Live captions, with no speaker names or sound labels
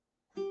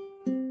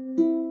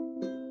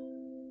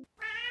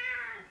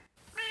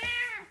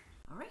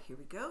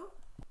go.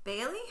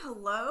 Bailey,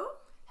 hello.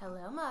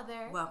 Hello,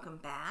 Mother. Welcome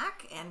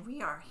back, and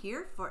we are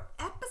here for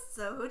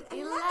episode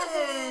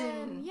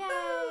 11.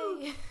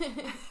 Yay!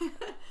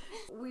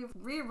 We've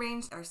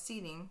rearranged our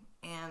seating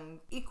and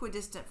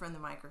equidistant from the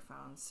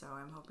microphone, so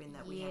I'm hoping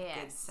that we have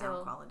good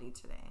sound quality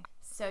today.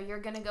 So you're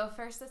going to go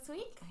first this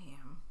week? I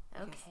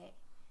am. Okay.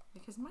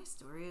 Because my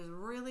story is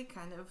really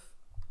kind of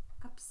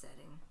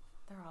upsetting.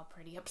 They're all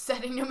pretty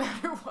upsetting no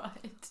matter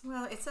what.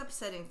 Well, it's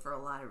upsetting for a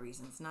lot of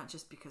reasons, not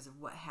just because of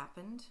what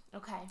happened.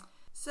 Okay.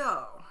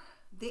 So,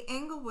 the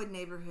Englewood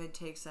neighborhood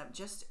takes up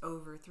just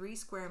over 3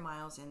 square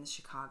miles in the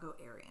Chicago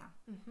area.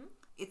 Mm-hmm.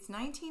 Its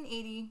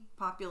 1980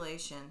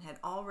 population had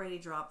already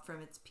dropped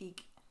from its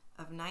peak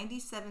of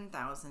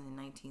 97,000 in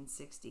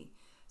 1960.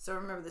 So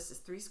remember, this is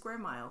 3 square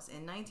miles.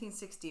 In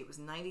 1960, it was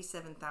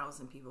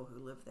 97,000 people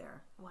who lived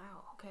there.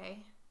 Wow,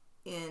 okay.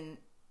 In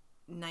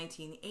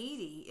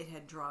 1980, it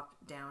had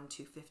dropped down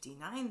to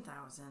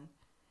 59,000.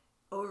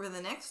 Over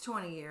the next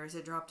 20 years,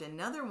 it dropped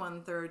another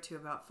 1/3 to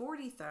about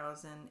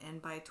 40,000.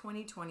 And by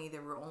 2020,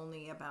 there were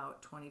only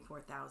about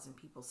 24,000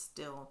 people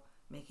still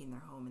making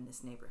their home in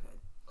this neighborhood.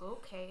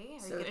 Okay.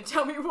 Are you going to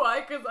tell me why?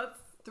 Because that's...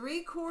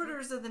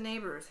 3/4 of the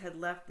neighbors had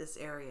left this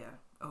area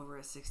over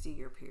a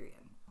 60-year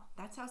period.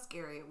 That's how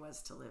scary it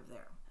was to live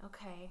there.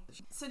 Okay.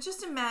 So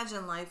just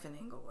imagine life in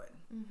Englewood,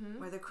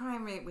 where the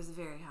crime rate was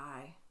very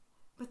high.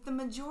 But the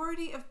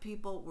majority of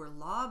people were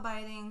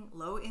law-abiding,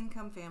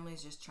 low-income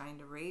families just trying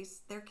to raise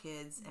their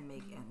kids and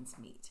make ends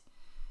meet.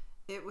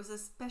 It was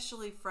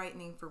especially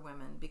frightening for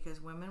women because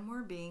women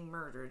were being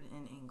murdered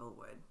in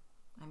Englewood.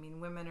 I mean,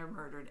 women are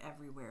murdered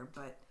everywhere,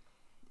 but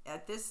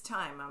at this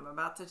time, I'm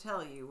about to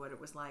tell you what it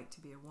was like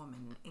to be a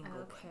woman in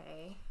Englewood.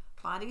 Okay.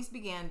 Bodies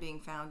began being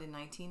found in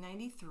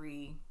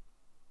 1993,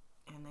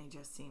 and they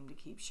just seemed to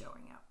keep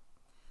showing up.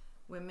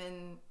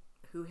 Women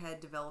who had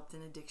developed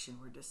an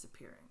addiction were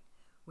disappearing.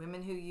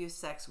 Women who used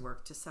sex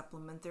work to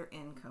supplement their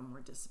income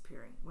were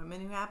disappearing.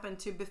 Women who happened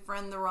to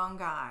befriend the wrong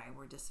guy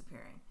were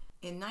disappearing.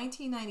 In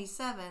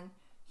 1997,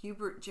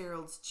 Hubert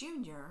Geralds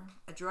Jr.,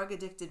 a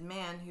drug-addicted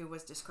man who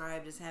was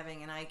described as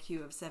having an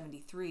IQ of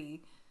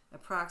 73,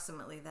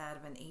 approximately that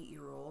of an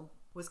 8-year-old,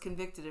 was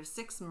convicted of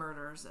 6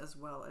 murders as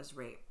well as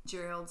rape.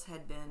 Geralds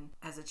had been,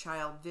 as a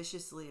child,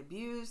 viciously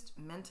abused,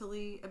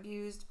 mentally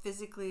abused,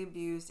 physically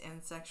abused,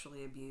 and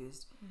sexually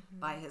abused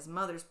by his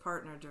mother's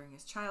partner during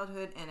his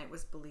childhood, and it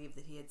was believed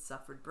that he had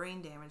suffered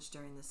brain damage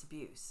during this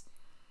abuse.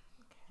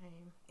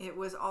 Okay. It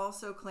was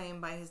also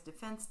claimed by his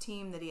defense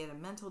team that he had a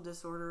mental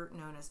disorder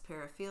known as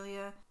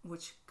paraphilia,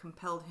 which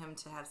compelled him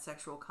to have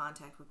sexual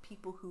contact with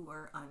people who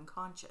were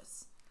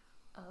unconscious.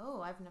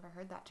 Oh, I've never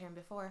heard that term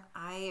before.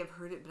 I have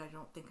heard it, but I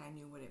don't think I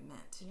knew what it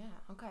meant. Yeah,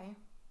 okay.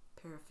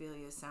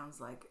 Paraphilia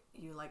sounds like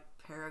you like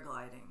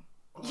paragliding.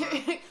 Or,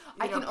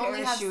 I can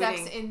only have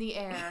sex in the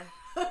air.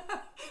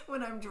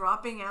 When I'm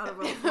dropping out of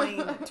a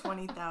plane at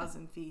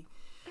 20,000 feet.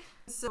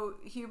 So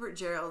Hubert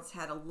Geralds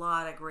had a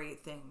lot of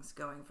great things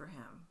going for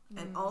him.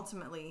 And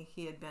ultimately,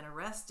 he had been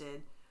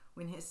arrested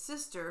when his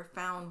sister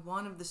found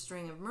one of the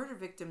string of murder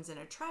victims in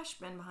a trash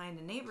bin behind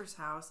a neighbor's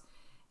house,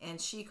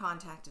 and she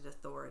contacted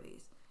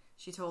authorities.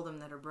 She told them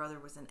that her brother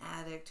was an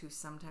addict who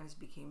sometimes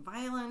became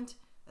violent,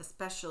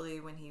 especially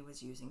when he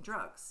was using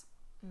drugs.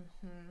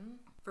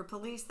 For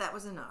police, that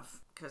was enough,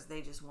 because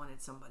they just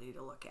wanted somebody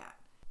to look at.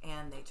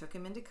 And they took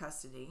him into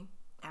custody.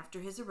 After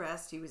his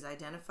arrest, he was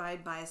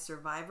identified by a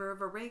survivor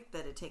of a rape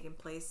that had taken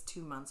place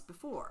 2 months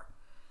before.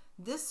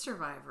 This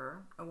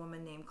survivor, a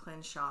woman named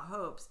Crenshaw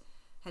Hopes,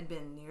 had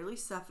been nearly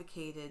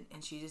suffocated,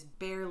 and she just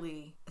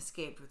barely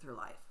escaped with her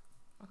life.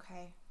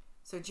 Okay.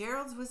 So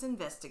Geralds was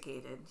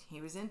investigated,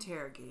 he was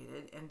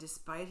interrogated, and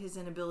despite his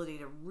inability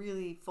to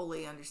really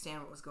fully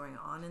understand what was going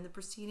on in the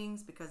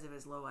proceedings because of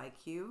his low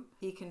IQ,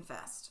 he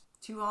confessed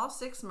to all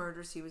 6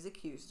 murders he was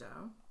accused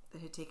of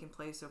that had taken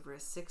place over a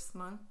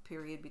 6-month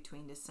period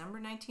between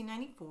December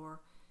 1994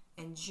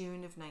 and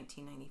June of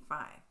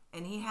 1995.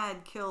 And he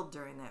had killed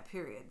during that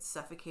period,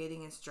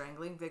 suffocating and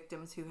strangling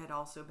victims who had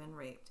also been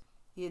raped.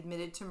 He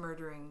admitted to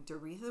murdering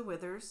Doretha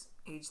Withers,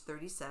 age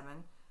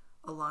 37,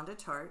 Alonda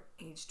Tart,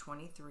 age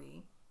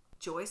 23,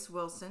 Joyce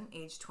Wilson,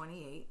 age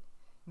 28,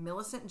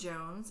 Millicent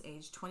Jones,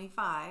 age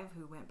 25,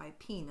 who went by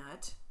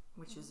Peanut,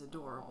 which is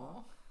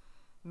adorable,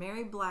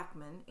 Mary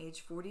Blackman,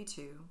 age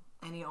 42,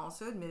 and he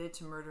also admitted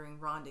to murdering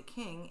Rhonda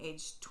King,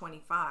 age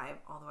 25,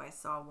 although I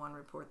saw one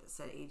report that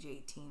said age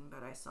 18,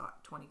 but I saw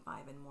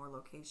 25 in more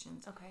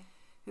locations,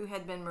 who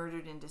had been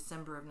murdered in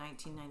December of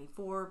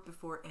 1994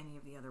 before any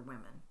of the other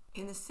women.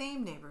 In the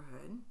same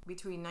neighborhood,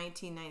 between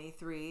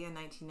 1993 and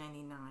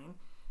 1999,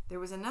 there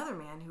was another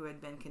man who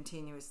had been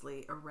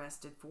continuously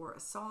arrested for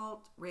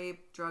assault,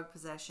 rape, drug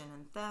possession,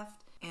 and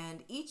theft,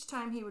 and each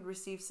time he would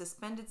receive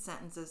suspended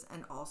sentences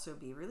and also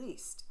be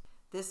released.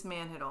 This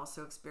man had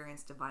also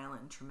experienced a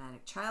violent and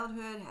traumatic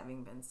childhood,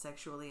 having been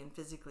sexually and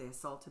physically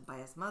assaulted by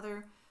his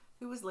mother,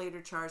 who was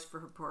later charged for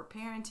her poor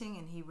parenting,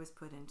 and he was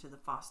put into the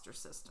foster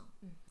system.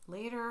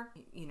 Later,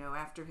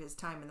 after his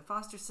time in the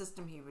foster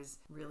system, he was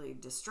really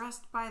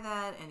distressed by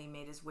that, and he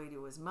made his way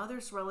to his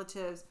mother's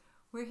relatives,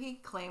 where he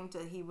claimed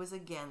that he was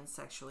again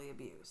sexually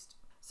abused.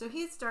 So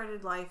he had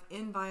started life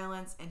in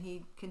violence, and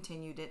he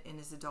continued it in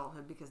his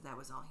adulthood because that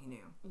was all he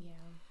knew. Yeah.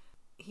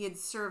 He had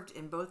served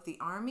in both the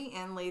Army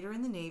and later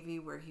in the Navy,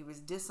 where he was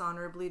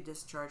dishonorably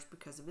discharged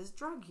because of his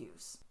drug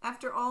use.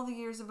 After all the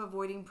years of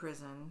avoiding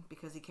prison,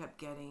 because he kept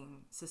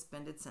getting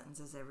suspended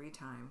sentences every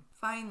time,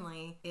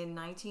 finally, in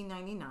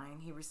 1999,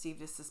 he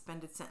received a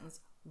suspended sentence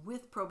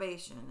with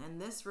probation,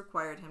 and this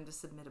required him to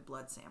submit a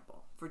blood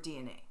sample for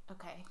DNA.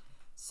 Okay.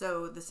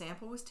 So the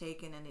sample was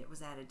taken and it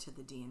was added to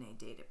the DNA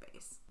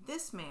database.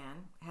 This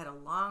man had a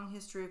long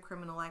history of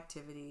criminal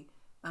activity,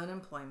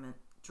 unemployment,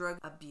 drug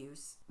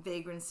abuse,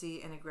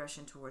 vagrancy, and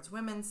aggression towards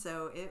women,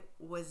 so it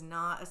was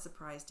not a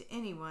surprise to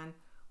anyone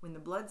when the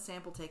blood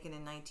sample taken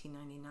in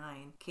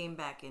 1999 came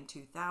back in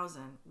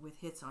 2000 with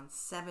hits on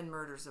 7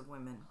 murders of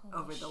women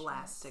over the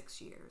last 6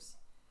 years.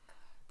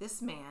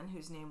 This man,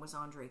 whose name was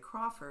Andre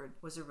Crawford,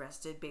 was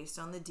arrested based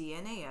on the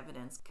DNA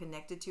evidence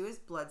connected to his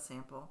blood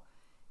sample,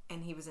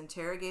 and he was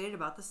interrogated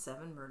about the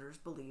 7 murders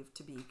believed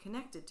to be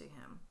connected to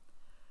him.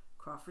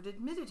 Crawford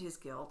admitted his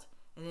guilt,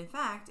 and in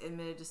fact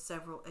admitted to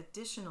several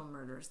additional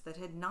murders that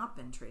had not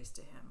been traced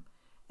to him,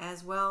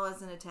 as well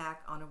as an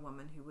attack on a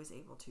woman who was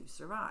able to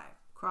survive.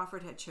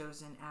 Crawford had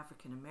chosen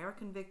African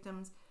American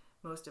victims,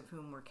 most of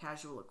whom were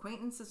casual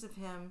acquaintances of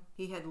him.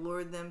 He had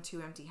lured them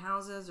to empty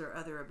houses or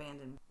other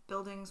abandoned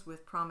buildings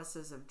with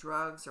promises of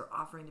drugs or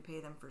offering to pay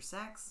them for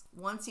sex.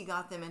 Once he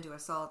got them into a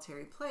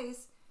solitary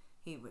place,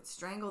 he would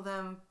strangle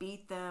them,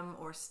 beat them,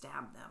 or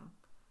stab them.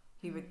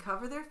 He would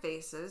cover their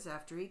faces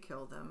after he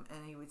killed them,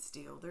 and he would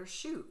steal their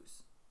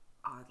shoes.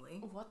 Oddly.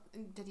 What?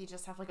 Did he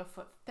just have like a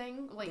foot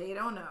thing? They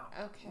don't know.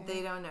 Okay.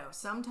 They don't know.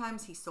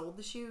 Sometimes he sold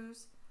the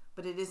shoes,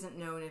 but it isn't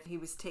known if he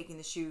was taking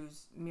the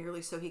shoes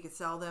merely so he could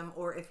sell them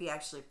or if he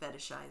actually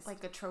fetishized.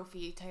 Like a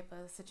trophy type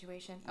of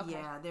situation? Okay.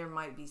 Yeah, there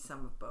might be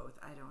some of both.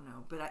 I don't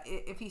know. But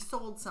if he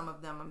sold some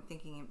of them, I'm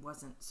thinking it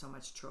wasn't so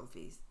much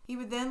trophies. He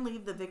would then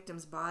leave the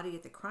victim's body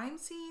at the crime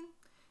scene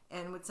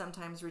and would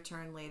sometimes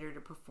return later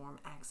to perform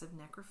acts of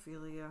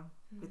necrophilia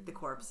with the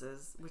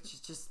corpses,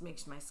 which just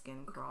makes my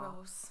skin crawl.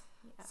 Gross.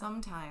 Yeah.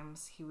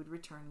 Sometimes he would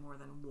return more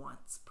than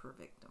once per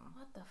victim.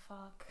 What the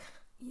fuck?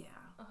 Yeah,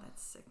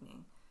 that's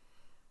sickening.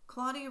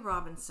 Claudia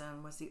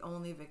Robinson was the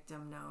only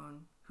victim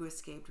known who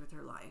escaped with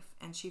her life,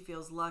 and she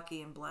feels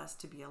lucky and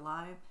blessed to be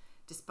alive,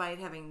 despite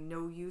having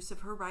no use of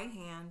her right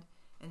hand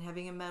and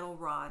having a metal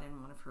rod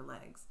in one of her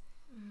legs.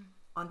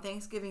 On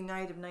Thanksgiving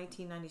night of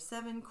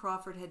 1997,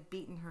 Crawford had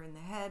beaten her in the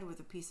head with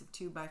a piece of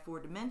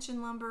 2x4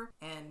 dimension lumber,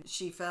 and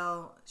she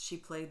fell. She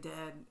played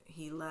dead.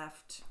 He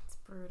left. It's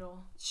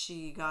brutal.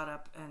 She got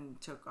up and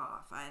took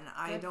off, and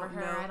I Good don't for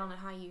her. know. I don't know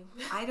how you.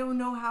 I don't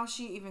know how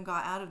she even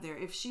got out of there.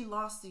 If she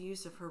lost the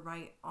use of her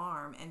right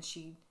arm and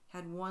she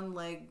had one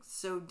leg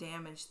so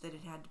damaged that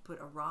it had to put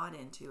a rod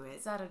into it.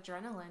 It's that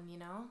adrenaline, you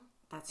know?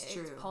 That's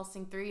true. It's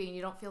pulsing through you and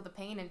you don't feel the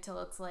pain until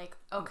it's like,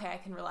 okay, I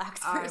can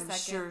relax for a second. I'm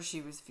sure she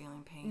was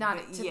feeling pain. Not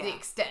to the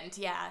extent,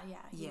 yeah.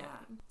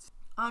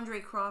 Andre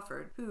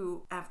Crawford,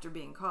 who, after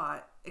being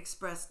caught,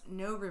 expressed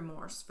no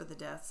remorse for the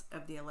deaths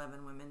of the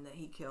 11 women that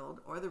he killed,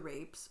 or the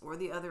rapes, or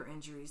the other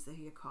injuries that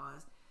he had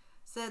caused,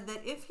 said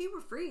that if he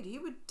were freed, he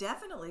would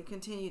definitely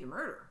continue to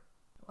murder.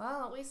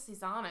 Well, at least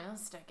he's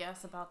honest, I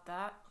guess, about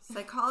that.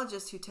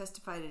 Psychologists who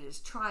testified at his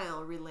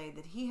trial relayed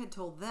that he had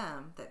told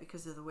them that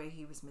because of the way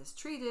he was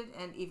mistreated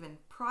and even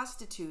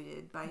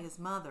prostituted by his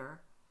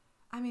mother,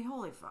 I mean,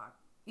 holy fuck.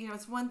 You know,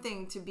 it's one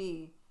thing to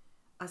be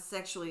a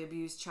sexually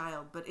abused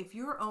child, but if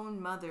your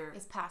own mother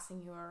is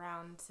passing you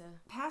around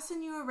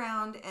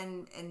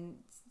and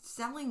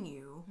selling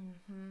you,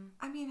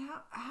 I mean,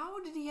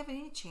 how did he have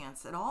any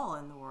chance at all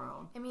in the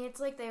world? I mean, it's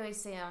like they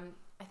always say on,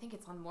 I think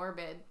it's on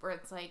Morbid, where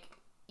it's like,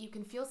 you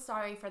can feel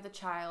sorry for the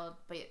child,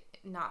 but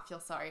not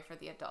feel sorry for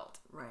the adult.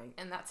 Right.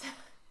 And that's,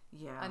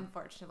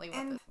 unfortunately,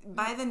 what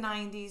by the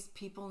 90s,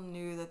 people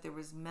knew that there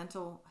was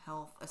mental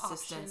health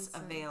assistance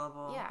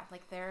available. Yeah,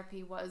 like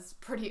therapy was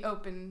pretty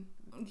open.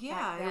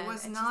 Yeah, it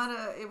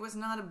was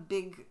not a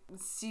big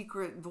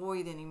secret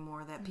void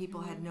anymore that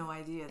people had no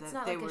idea that it's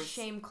not like a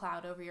shame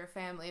cloud over your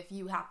family if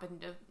you happen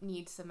to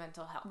need some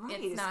mental health.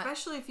 Right, it's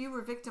especially if you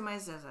were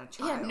victimized as a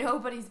child. Yeah,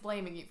 nobody's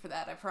blaming you for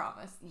that, I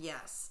promise.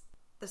 Yes.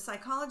 The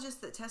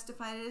psychologist that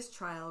testified at his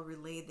trial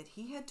relayed that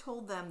he had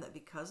told them that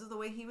because of the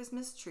way he was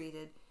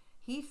mistreated,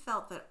 he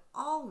felt that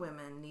all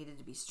women needed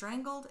to be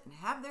strangled and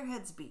have their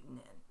heads beaten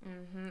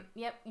in.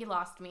 Yep, you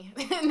lost me.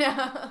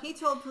 No. He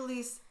told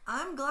police,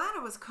 "I'm glad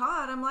I was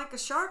caught. I'm like a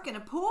shark in a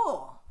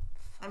pool."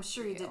 I'm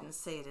sure he didn't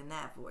say it in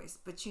that voice,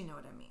 but you know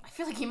what I mean. I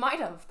feel like he might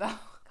have,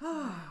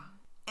 though.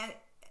 And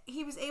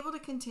he was able to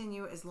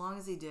continue as long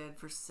as he did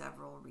for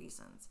several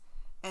reasons.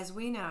 As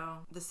we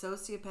know, the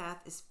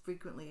sociopath is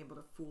frequently able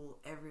to fool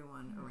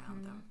everyone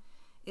around them.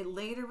 It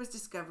later was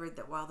discovered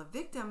that while the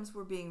victims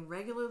were being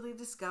regularly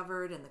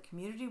discovered and the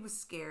community was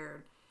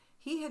scared,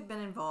 he had been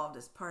involved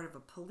as part of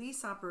a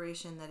police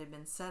operation that had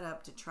been set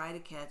up to try to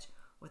catch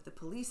what the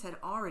police had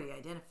already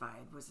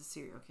identified was a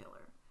serial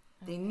killer.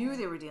 They knew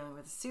they were dealing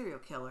with a serial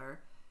killer,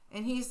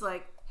 and he's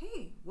like,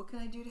 "Hey, what can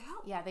I do to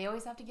help?" Yeah, they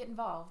always have to get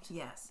involved.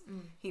 Yes.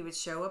 He would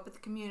show up at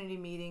the community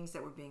meetings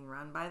that were being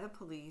run by the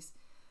police,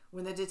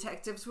 When the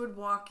detectives would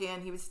walk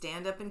in, he would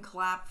stand up and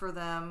clap for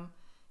them.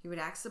 He would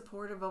act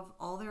supportive of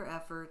all their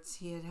efforts.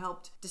 He had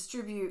helped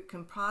distribute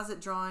composite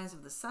drawings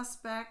of the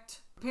suspect.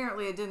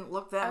 Apparently, it didn't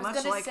look that much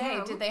like him. I was going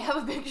to say, did they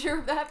have a picture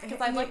of that?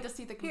 Because I'd like to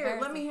see the comparison.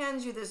 Here, let me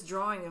hand you this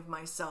drawing of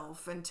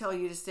myself and tell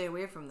you to stay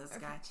away from this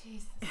guy.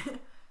 Jesus.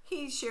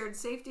 He shared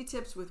safety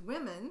tips with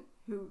women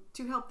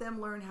to help them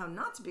learn how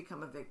not to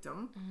become a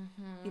victim.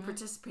 He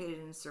participated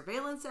in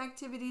surveillance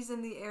activities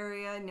in the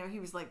area. He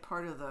was like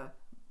part of the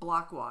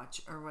block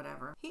watch or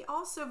whatever. He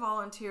also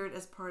volunteered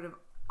as part of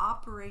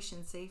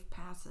Operation Safe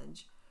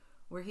Passage,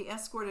 where he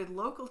escorted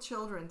local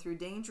children through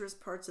dangerous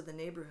parts of the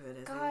neighborhood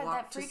as they walked to school. God,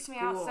 that freaks me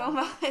out so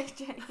much.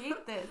 I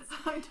hate this.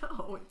 I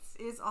know.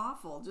 It's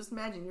awful. Just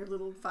imagine your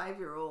little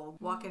 5-year-old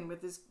walking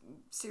with this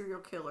serial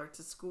killer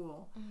to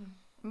school.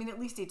 I mean, at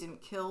least he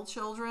didn't kill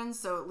children,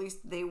 so at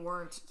least they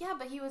weren't... Yeah,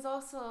 but he was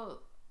also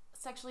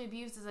sexually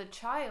abused as a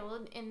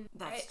child, and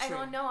That's I true.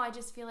 don't know, I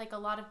just feel like a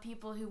lot of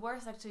people who were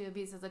sexually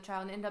abused as a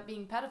child and end up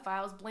being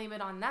pedophiles blame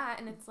it on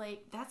that, and it's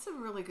like... That's a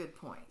really good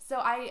point. So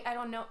I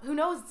don't know, who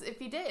knows if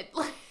he did?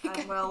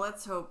 Well,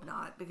 let's hope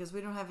not, because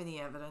we don't have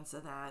any evidence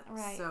of that.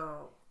 Right.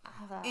 So,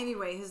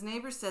 anyway, his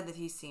neighbors said that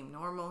he seemed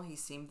normal, he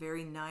seemed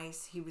very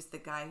nice, he was the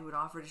guy who would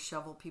offer to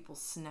shovel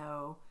people's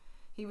snow,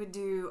 he would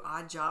do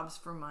odd jobs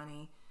for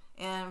money,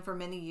 and for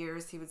many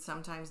years he would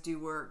sometimes do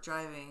work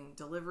driving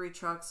delivery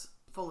trucks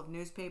full of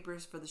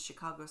newspapers for the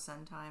Chicago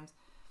Sun-Times.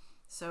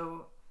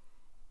 So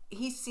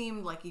he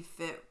seemed like he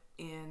fit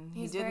in.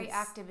 He's very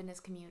active in his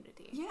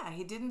community. Yeah,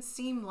 he didn't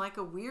seem like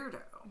a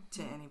weirdo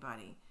to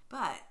anybody.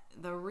 But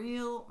the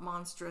real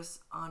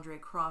monstrous Andre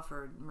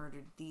Crawford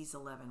murdered these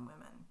 11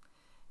 women.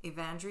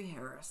 Evandri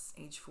Harris,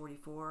 age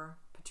 44,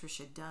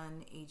 Patricia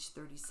Dunn, age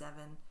 37,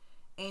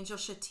 Angel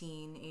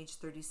Shatine, age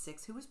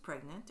 36, who was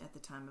pregnant at the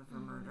time of her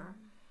murder,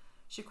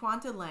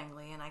 Shaquanta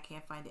Langley, and I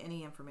can't find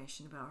any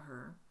information about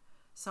her,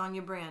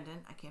 Sonia Brandon,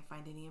 I can't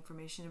find any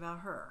information about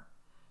her.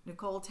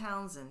 Nicole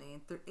Townsend,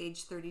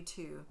 age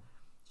 32.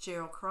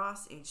 Cheryl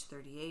Cross, age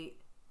 38.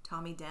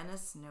 Tommy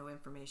Dennis, no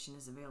information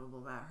is available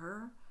about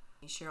her.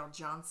 Cheryl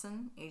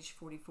Johnson, age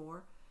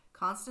 44.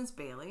 Constance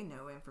Bailey,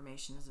 no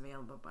information is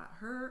available about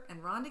her.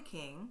 And Rhonda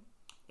King,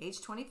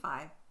 age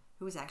 25,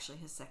 who was actually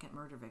his second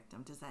murder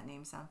victim. Does that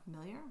name sound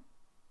familiar?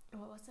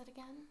 What was it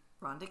again?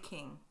 Rhonda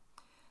King.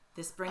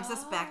 This brings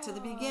us back to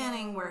the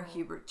beginning where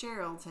Hubert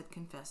Geralds had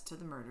confessed to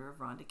the murder of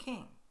Rhonda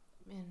King.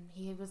 And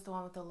he was the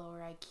one with the lower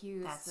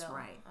IQ. That's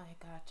right. I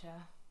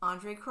gotcha.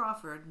 Andre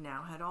Crawford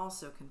now had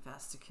also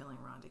confessed to killing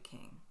Rhonda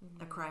King,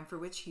 a crime for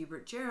which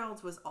Hubert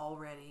Geralds was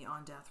already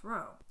on death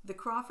row. The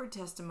Crawford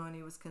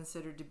testimony was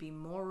considered to be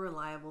more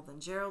reliable than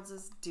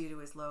Geralds's due to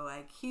his low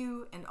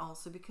IQ and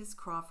also because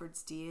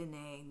Crawford's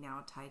DNA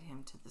now tied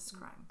him to this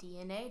crime.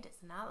 DNA does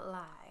not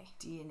lie.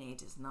 DNA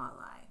does not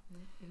lie.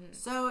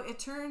 So it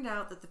turned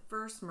out that the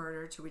first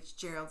murder to which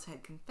Geralds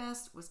had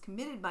confessed was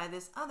committed by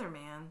this other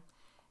man,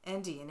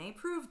 and DNA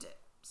proved it.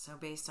 So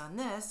based on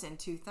this, in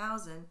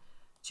 2000,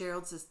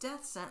 Geralds'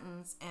 death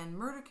sentence and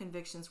murder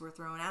convictions were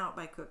thrown out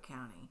by Cook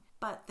County.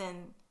 But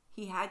then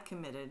he had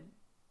committed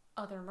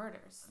other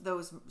murders.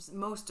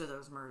 Most of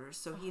those murders.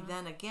 So he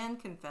then again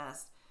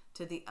confessed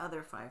to the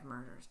other 5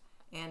 murders.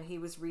 And he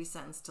was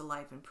resentenced to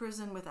life in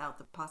prison without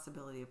the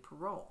possibility of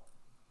parole.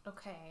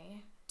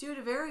 Okay. Due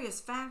to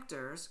various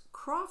factors,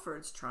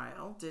 Crawford's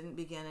trial didn't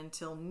begin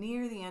until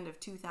near the end of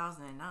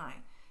 2009.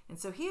 And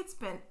so he had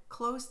spent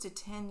close to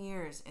 10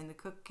 years in the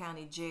Cook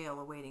County jail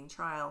awaiting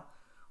trial,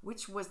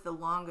 which was the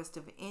longest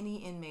of any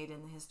inmate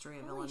in the history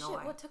of Illinois. Holy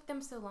shit, what took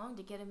them so long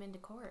to get him into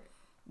court?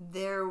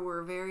 There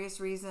were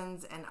various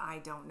reasons, and I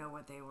don't know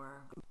what they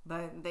were,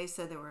 but they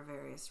said there were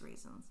various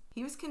reasons.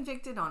 He was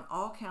convicted on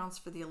all counts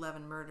for the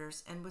 11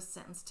 murders and was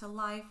sentenced to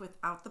life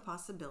without the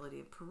possibility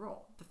of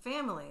parole. The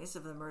families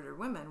of the murdered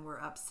women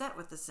were upset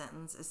with the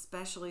sentence,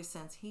 especially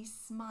since he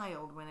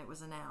smiled when it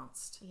was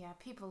announced. Yeah,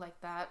 people like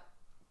that.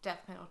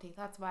 Death penalty.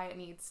 That's why it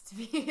needs to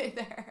be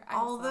there.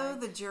 Although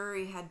the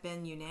jury had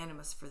been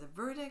unanimous for the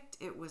verdict,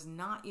 it was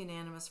not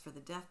unanimous for the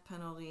death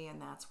penalty, and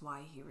that's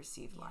why he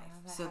received life.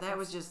 So that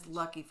was just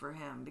lucky for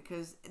him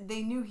because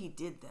they knew he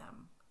did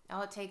them.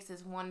 All it takes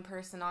is one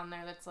person on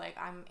there that's like,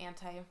 I'm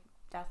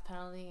anti-death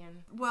penalty.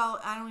 And well,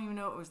 I don't even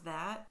know it was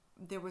that.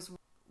 There was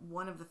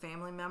one of the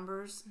family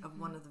members of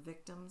one of the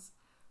victims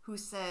who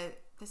said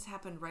this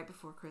happened right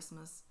before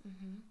Christmas,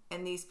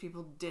 and these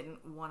people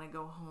didn't want to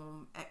go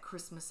home at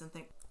Christmas and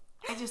think,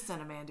 I just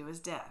sent a man to his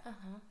death.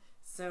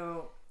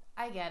 So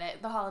I get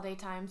it. The holiday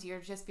times, you're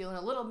just feeling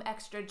a little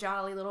extra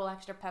jolly, little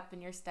extra pep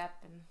in your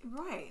step, and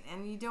right,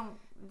 and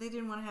they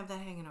didn't want to have that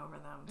hanging over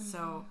them.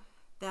 So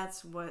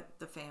that's what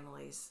the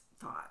families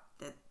thought,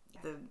 that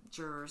the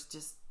jurors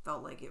just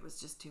felt like it was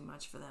just too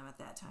much for them at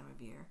that time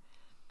of year.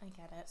 I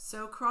get it.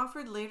 So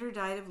Crawford later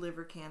died of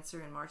liver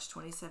cancer in March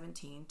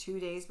 2017, 2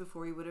 days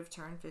before he would have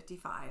turned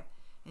 55,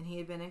 and he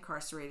had been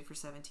incarcerated for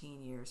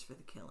 17 years for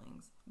the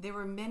killings. There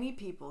were many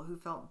people who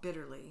felt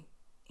bitterly,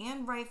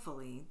 and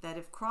rightfully, that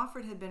if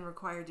Crawford had been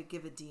required to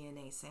give a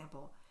DNA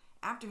sample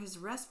after his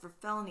arrest for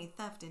felony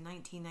theft in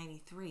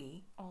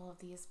 1993. All of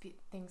these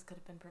things could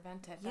have been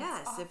prevented. That's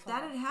yes, awful. if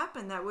that had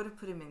happened, that would have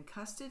put him in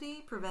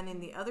custody, preventing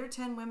the other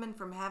 10 women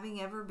from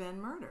having ever been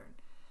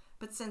murdered.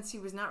 But since he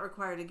was not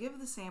required to give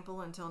the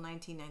sample until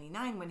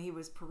 1999 when he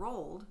was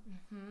paroled,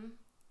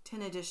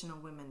 10 additional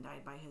women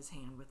died by his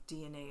hand with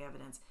DNA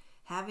evidence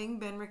having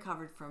been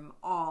recovered from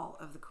all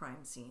of the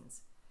crime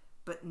scenes,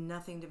 but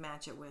nothing to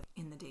match it with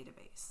in the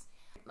database.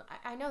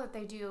 I know that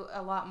they do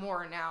a lot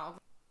more now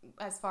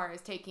as far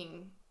as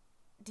taking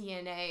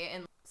DNA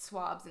and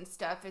swabs and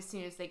stuff as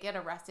soon as they get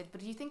arrested.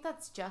 But do you think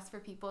that's just for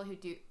people who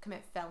do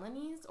commit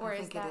felonies? Or I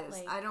think is that it is.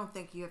 like... I don't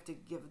think you have to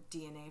give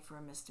DNA for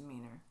a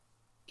misdemeanor.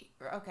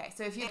 Okay,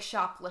 so if you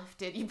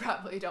shoplifted, you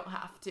probably don't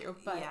have to.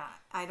 But yeah,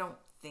 I don't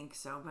think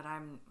so, but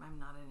I'm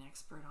not an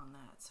expert on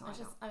that, so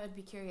I would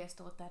be curious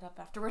to look that up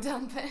after we're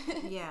done.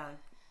 But yeah,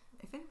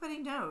 if anybody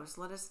knows,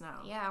 let us know.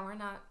 Yeah, we're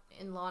not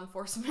in law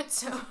enforcement,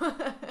 so.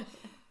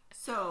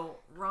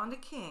 So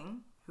Rhonda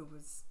King, who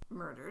was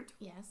murdered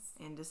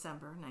in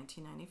December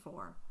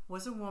 1994,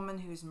 was a woman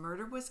whose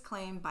murder was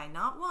claimed by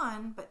not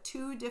one but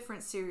 2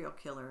 different serial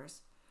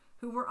killers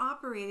who were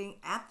operating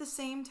at the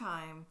same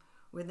time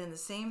within the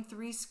same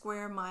 3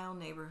 square mile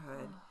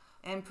neighborhood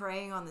and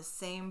preying on the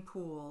same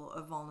pool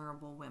of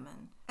vulnerable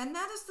women. And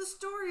that is the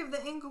story of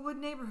the Englewood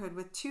neighborhood,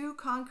 with 2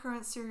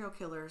 concurrent serial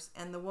killers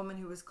and the woman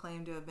who was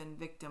claimed to have been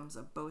victims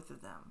of both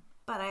of them.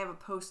 But I have a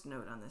post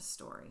note on this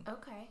story.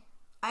 Okay.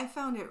 I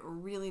found it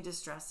really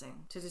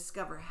distressing to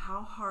discover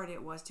how hard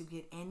it was to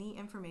get any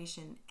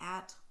information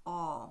at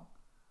all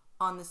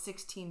on the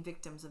 16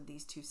 victims of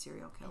these 2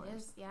 serial killers. It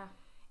is, yeah.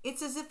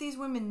 It's as if these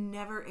women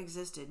never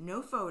existed.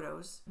 No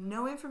photos,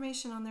 no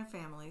information on their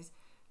families,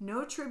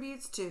 no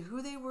tributes to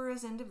who they were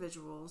as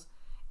individuals.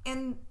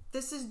 And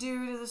this is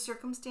due to the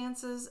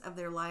circumstances of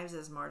their lives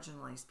as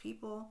marginalized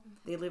people.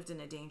 They lived in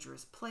a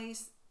dangerous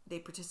place. They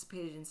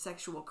participated in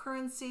sexual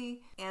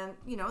currency. And,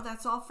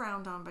 that's all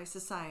frowned on by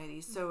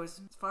society. So as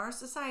far as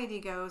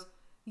society goes,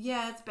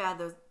 yeah, it's bad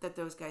that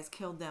those guys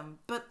killed them.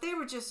 But they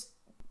were just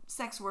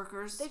sex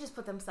workers. They just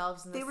put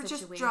themselves in this situation.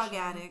 They were just drug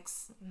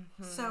addicts.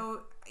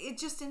 So it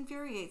just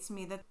infuriates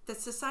me that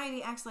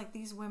society acts like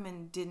these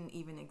women didn't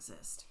even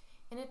exist.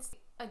 And it's,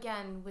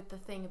 again, with the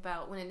thing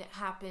about when it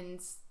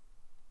happens,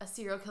 a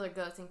serial killer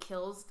goes and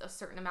kills a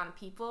certain amount of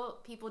people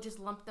just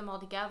lump them all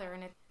together,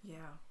 and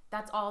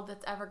that's all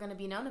that's ever going to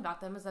be known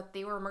about them, is that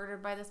they were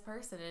murdered by this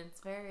person. And it's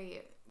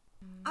very...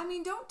 I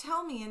mean, don't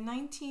tell me in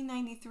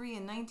 1993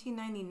 and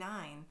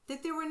 1999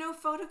 that there were no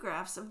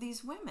photographs of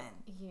these women.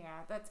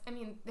 Yeah,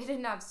 they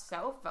didn't have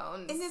cell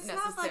phones. And it's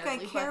not like I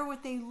care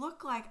what they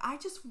look like. I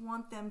just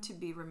want them to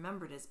be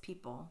remembered as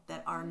people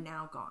that are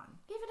now gone.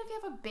 Even if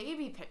you have a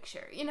baby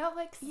picture,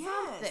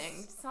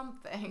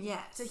 something.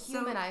 Yes. To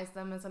humanize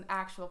them as an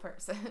actual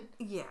person.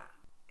 Yeah.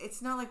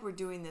 It's not like we're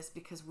doing this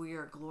because we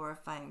are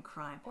glorifying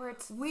crime. Or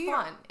it's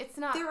fun. It's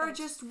not. There are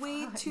just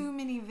way too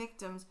many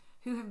victims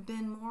who have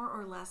been more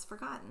or less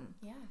forgotten.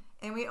 Yeah.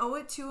 And we owe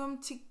it to them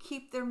to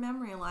keep their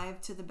memory alive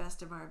to the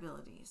best of our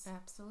abilities.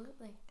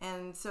 Absolutely.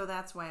 And so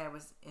that's why I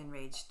was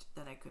enraged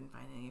that I couldn't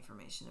find any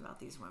information about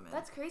these women.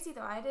 That's crazy,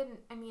 though. I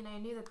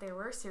knew that there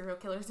were serial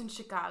killers in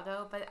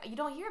Chicago, but you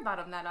don't hear about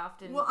them that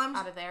often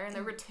out of there. And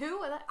there were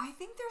 2? I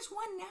think there's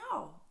one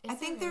now. I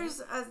think there's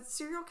a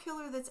serial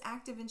killer that's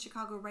active in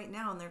Chicago right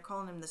now, and they're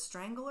calling him the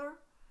Strangler.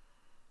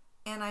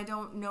 And I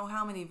don't know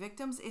how many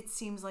victims. It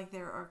seems like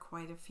there are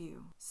quite a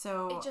few.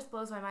 So it just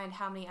blows my mind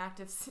how many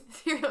active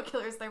serial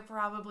killers there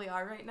probably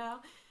are right now.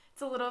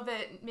 It's a little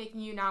bit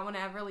making you not want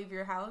to ever leave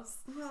your house.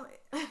 Well,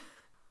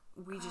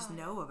 we just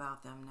know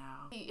about them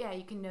now. Yeah,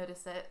 you can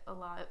notice it a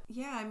lot.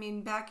 Yeah, I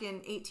mean, back in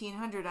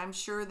 1800, I'm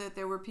sure that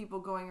there were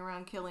people going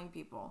around killing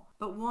people.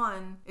 But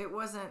one, it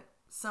wasn't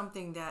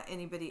something that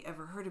anybody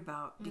ever heard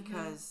about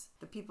because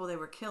the people they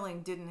were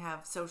killing didn't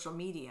have social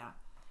media.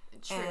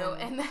 True,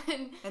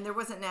 and there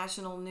wasn't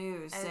national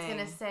news. I was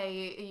gonna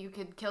say you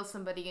could kill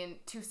somebody in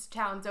 2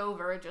 towns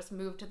over, just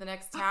move to the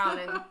next town,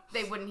 and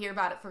they wouldn't hear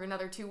about it for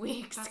another 2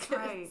 weeks. That's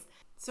right.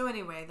 So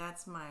anyway,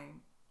 that's my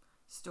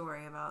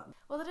story about.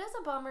 Well, it is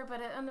a bummer, but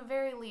at the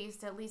very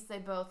least, they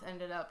both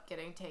ended up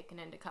getting taken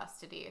into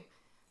custody.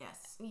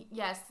 Yes.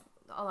 Yes,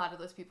 a lot of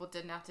those people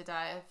didn't have to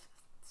die if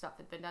stuff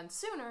had been done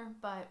sooner,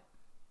 but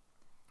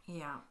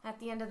yeah, at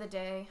the end of the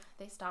day,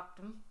 they stopped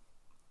them.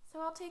 So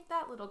I'll take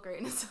that little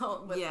grain of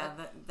salt with it. Yeah,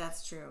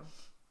 that's true.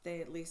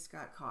 They at least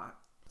got caught.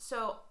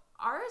 So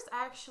ours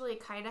actually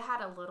kind of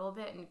had a little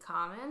bit in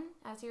common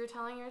as you were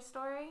telling your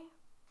story.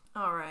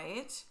 All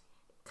right.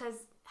 Because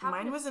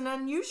mine was an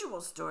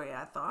unusual story,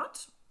 I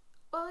thought.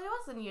 Well, it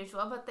was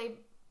unusual, but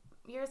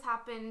yours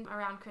happened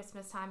around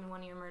Christmas time in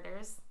one of your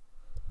murders.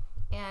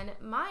 And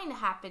mine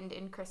happened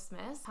in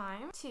Christmas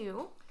time,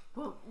 too.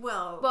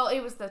 Well,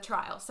 it was the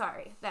trial,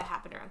 sorry. That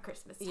happened around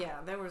Christmas time. Yeah,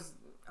 there was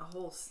a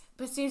whole...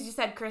 But as soon as you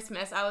said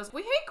Christmas,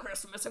 we hate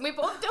Christmas, and we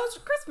both do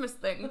Christmas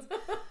things.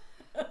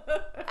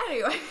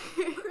 Anyway.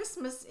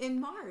 Christmas in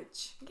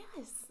March.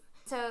 Yes.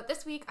 So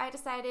this week I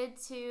decided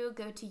to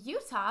go to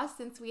Utah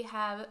since we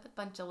have a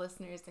bunch of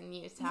listeners in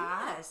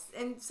Utah. Yes,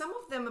 and some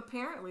of them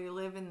apparently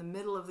live in the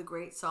middle of the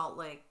Great Salt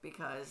Lake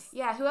because...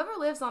 Yeah, whoever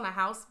lives on a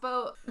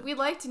houseboat, we'd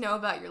like to know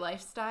about your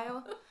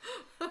lifestyle.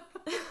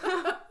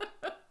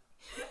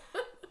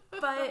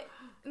 But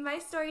my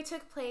story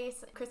took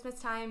place Christmas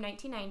time,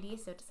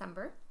 1990, so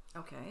December.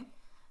 Okay.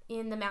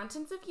 In the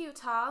mountains of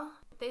Utah.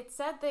 They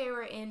said they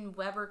were in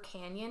Weber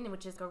Canyon,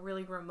 which is a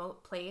really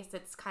remote place.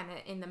 It's kind of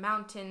in the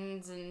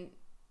mountains and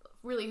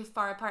really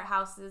far apart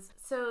houses.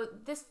 So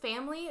this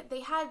family,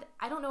 they had,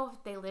 I don't know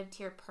if they lived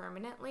here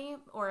permanently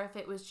or if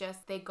it was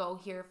just they go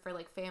here for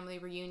like family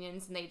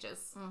reunions and they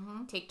just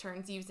take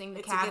turns using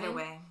the cabin. It's a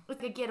getaway.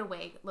 It's a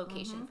getaway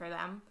location for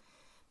them.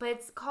 But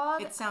it's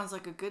called... It sounds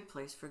like a good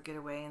place for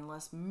getaway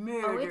unless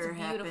murder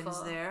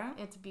happens there.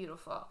 It's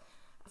beautiful.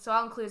 So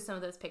I'll include some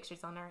of those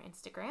pictures on our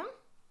Instagram.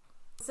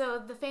 So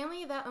the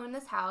family that owned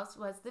this house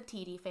was the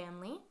Tiede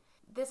family.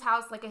 This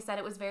house, like I said,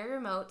 it was very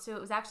remote, so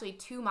it was actually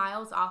 2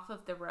 miles off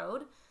of the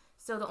road.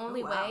 So the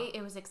only way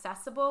it was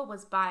accessible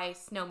was by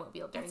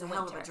snowmobile during the winter. That's a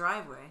hell of a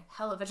driveway.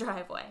 Hell of a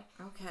driveway.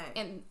 Okay.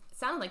 And it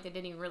sounded like they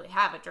didn't even really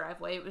have a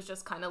driveway. It was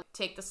just kind of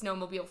take the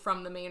snowmobile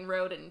from the main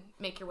road and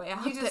make your way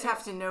out. You just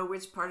have to know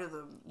which part of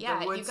the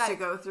woods to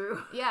go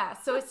through. Yeah,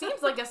 so it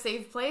seems like a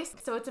safe place.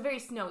 So it's a very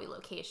snowy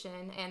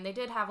location, and they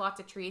did have lots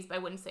of trees, but I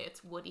wouldn't say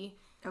it's woody.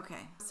 Okay.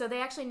 So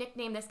they actually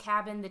nicknamed this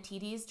cabin the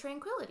Tiede's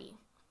Tranquility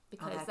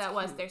because that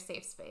was their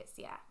safe space,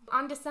 yeah.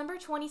 On December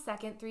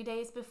 22nd, 3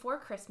 days before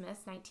Christmas,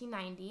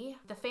 1990,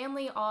 the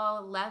family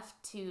all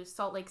left to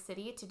Salt Lake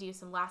City to do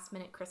some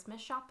last-minute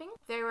Christmas shopping.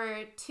 There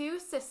were 2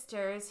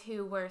 sisters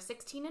who were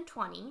 16 and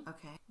 20.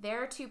 Okay.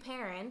 Their 2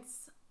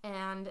 parents,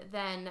 and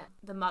then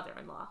the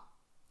mother-in-law.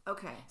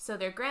 Okay. So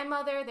their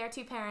grandmother, their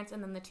 2 parents,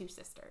 and then the 2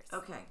 sisters.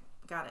 Okay,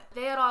 got it.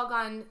 They had all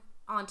gone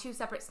on 2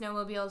 separate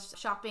snowmobiles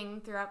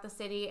shopping throughout the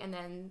city, and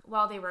then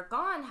while they were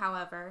gone,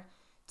 however,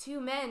 2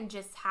 men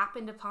just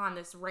happened upon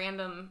this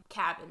random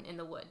cabin in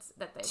the woods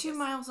that they 2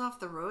 miles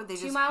off the road. They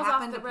 2 just miles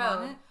happened off the upon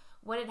road. it.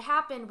 What had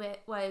happened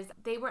was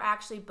they were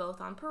actually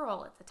both on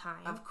parole at the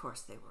time. Of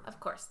course they were. Of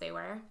course they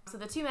were. So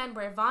the 2 men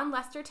were Von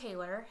Lester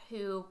Taylor,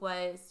 who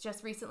was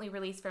just recently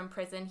released from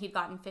prison. He'd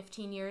gotten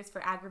 15 years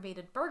for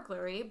aggravated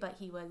burglary, but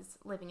he was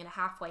living in a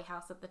halfway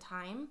house at the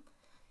time.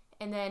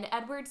 And then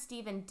Edward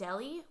Stephen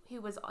Deli,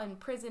 who was in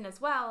prison as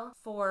well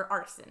for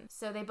arson.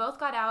 So they both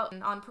got out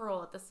and on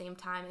parole at the same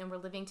time and were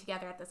living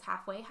together at this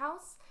halfway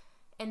house.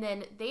 And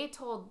then they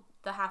told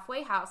the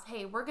halfway house,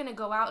 hey, we're going to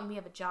go out and we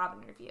have a job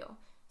interview.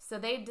 So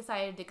they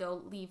decided to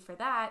go leave for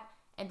that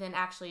and then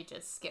actually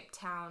just skipped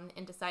town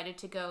and decided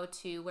to go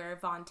to where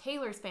Von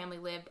Taylor's family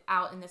lived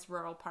out in this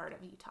rural part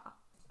of Utah.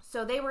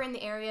 So they were in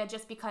the area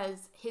just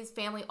because his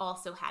family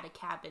also had a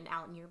cabin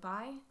out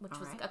nearby, which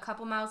was a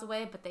couple miles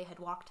away, but they had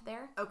walked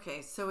there.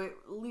 Okay, so at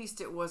least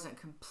it wasn't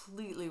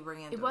completely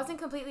random. It wasn't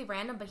completely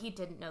random, but he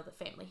didn't know the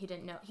family. He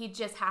didn't know. He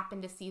just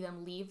happened to see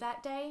them leave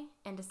that day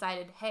and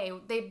decided, hey,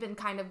 they've been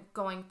kind of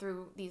going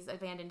through these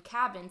abandoned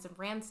cabins and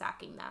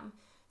ransacking them.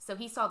 So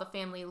he saw the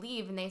family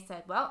leave and they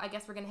said, well, I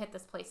guess we're going to hit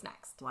this place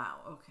next. Wow,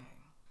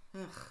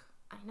 okay. Ugh.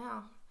 I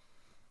know.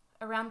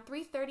 Around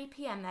 3:30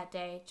 p.m. that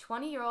day,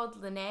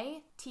 20-year-old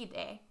Lene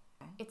Tiede,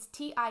 it's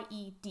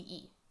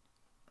Tiede.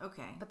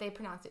 Okay. But they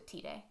pronounce it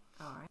Tiede.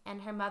 All right.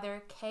 And her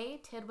mother,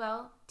 Kay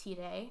Tidwell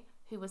Tiede,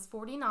 who was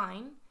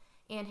 49,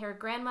 and her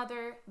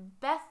grandmother,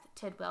 Beth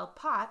Tidwell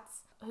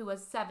Potts, who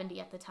was 70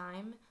 at the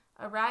time,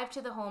 arrived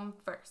to the home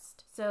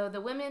first. So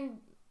the women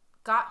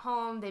got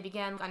home, they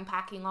began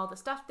unpacking all the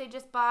stuff they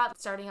just bought,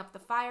 starting up the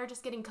fire,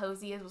 just getting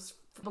cozy. It was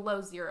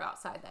below 0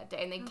 outside that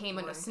day, and they came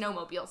in a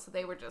snowmobile, so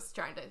they were just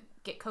trying to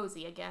get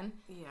cozy again.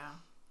 Yeah.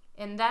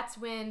 And that's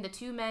when the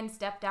 2 men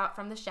stepped out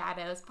from the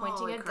shadows,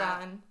 pointing a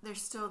gun. They're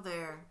still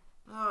there.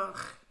 Ugh.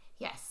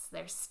 Yes,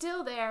 they're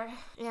still there,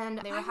 and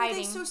they were Why hiding.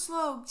 Why are they so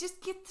slow?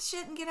 Just get the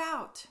shit and get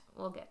out.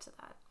 We'll get to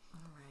that.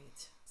 All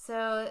right.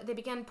 So they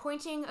began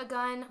pointing a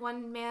gun.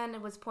 One man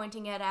was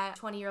pointing it at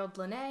 20-year-old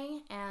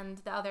Lene, and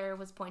the other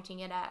was pointing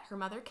it at her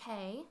mother,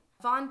 Kay.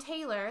 Von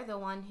Taylor, the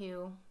one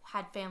who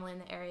had family in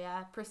the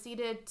area,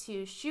 proceeded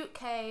to shoot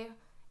Kay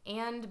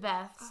and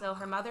Beth, so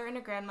her mother and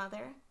her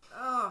grandmother,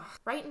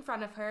 right in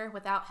front of her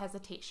without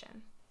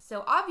hesitation.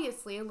 So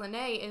obviously,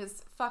 Lene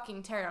is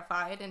fucking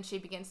terrified, and she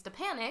begins to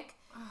panic.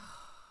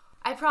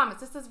 I promise,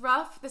 this is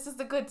rough. This is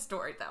a good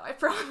story, though. I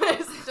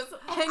promise. Just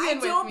hang in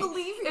with me. I don't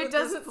believe you. It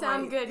doesn't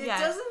sound good yet.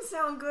 It doesn't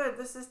sound good.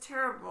 This is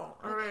terrible.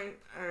 All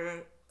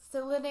right.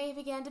 So Lene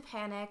began to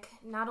panic,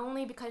 not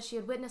only because she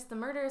had witnessed the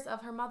murders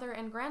of her mother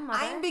and grandmother.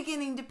 I'm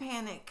beginning to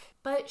panic.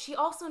 But she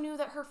also knew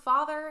that her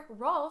father,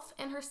 Rolf,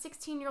 and her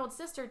 16-year-old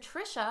sister,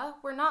 Trisha,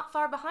 were not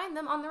far behind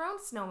them on their own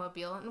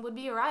snowmobile and would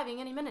be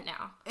arriving any minute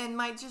now. And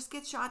might just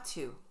get shot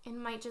too. She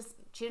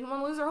didn't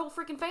want to lose her whole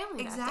freaking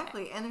family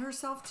Exactly, that day. and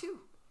herself too.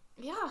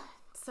 Yeah.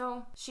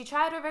 So she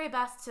tried her very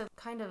best to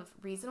kind of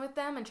reason with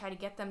them and try to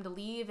get them to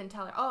leave and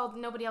tell her, oh,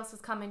 nobody else is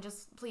coming,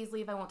 just please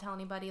leave, I won't tell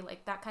anybody,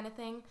 like that kind of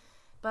thing.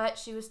 But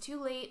she was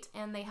too late,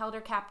 and they held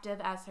her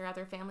captive as her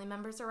other family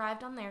members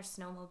arrived on their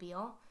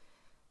snowmobile.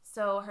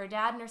 So her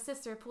dad and her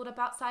sister pulled up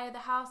outside of the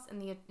house,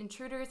 and the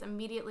intruders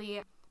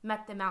immediately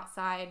met them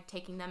outside,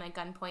 taking them at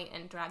gunpoint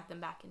and dragged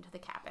them back into the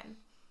cabin.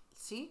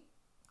 See?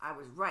 I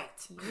was right.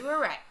 You were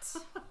right.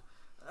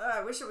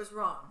 I wish it was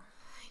wrong.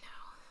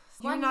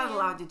 I know. You're not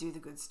allowed to do the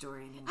good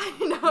story anymore. I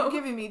know. You're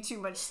giving me too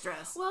much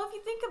stress. Well, if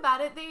you think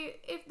about it,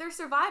 they're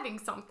surviving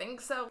something,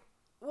 so...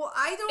 Well,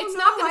 I don't know. It's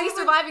not going to be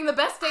surviving the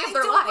best day of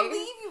their life. I don't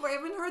believe you. I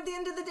haven't heard the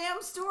end of the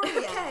damn story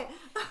yet. Okay.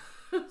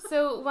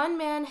 So one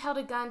man held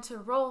a gun to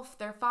Rolf,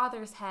 their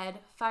father's head,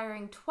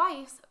 firing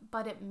twice,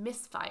 but it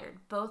misfired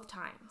both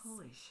times.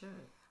 Holy shit.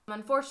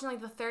 Unfortunately,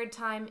 the third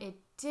time it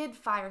did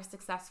fire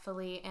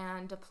successfully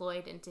and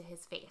deployed into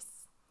his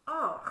face.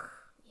 Oh.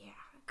 Yeah.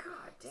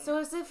 God damn. So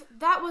as if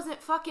that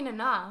wasn't fucking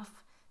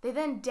enough, they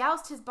then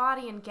doused his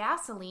body in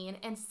gasoline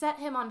and set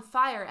him on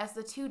fire as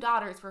the two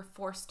daughters were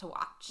forced to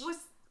watch.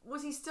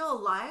 Was he still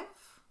alive?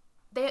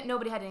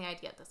 Nobody had any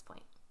idea at this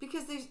point.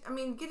 Because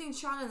getting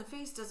shot in the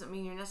face doesn't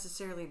mean you're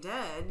necessarily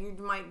dead. You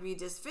might be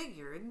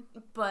disfigured.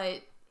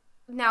 But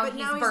now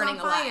he's burning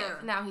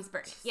alive. Now he's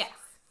burning. Yes.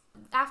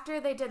 After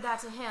they did that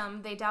to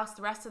him, they doused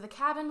the rest of the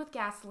cabin with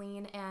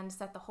gasoline and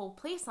set the whole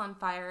place on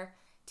fire,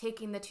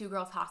 taking the two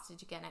girls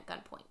hostage again at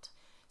gunpoint.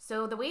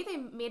 So the way they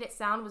made it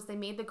sound was they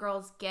made the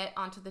girls get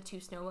onto the two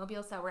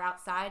snowmobiles that were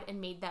outside and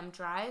made them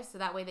drive, so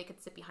that way they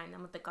could sit behind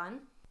them with the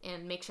gun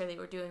and make sure they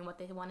were doing what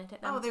they wanted them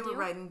to do. Oh, they were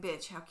riding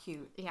bitch. How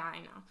cute. Yeah, I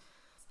know.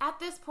 At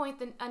this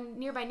point, a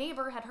nearby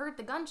neighbor had heard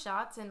the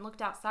gunshots and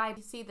looked outside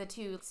to see the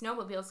two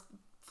snowmobiles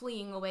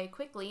fleeing away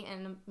quickly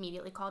and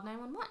immediately called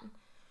 911.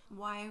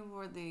 Why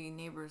were the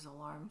neighbors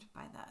alarmed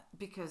by that?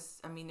 Because,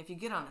 if you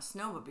get on a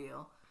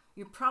snowmobile,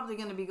 you're probably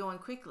going to be going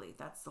quickly.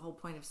 That's the whole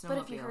point of snowmobiles. But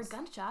if you heard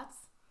gunshots...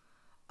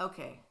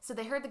 Okay. So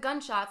they heard the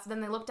gunshots, then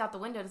they looked out the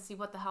window to see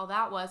what the hell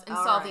that was, and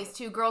saw these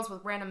two girls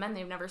with random men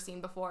they've never seen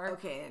before.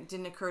 Okay, it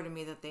didn't occur to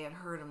me that they had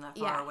heard them that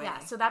far away. Yeah,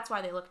 so that's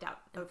why they looked out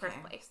in the first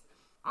place.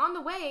 On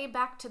the way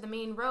back to the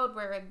main road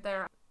where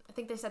I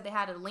think they said they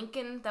had a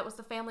Lincoln that was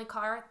the family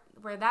car,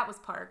 where that was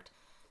parked,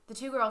 the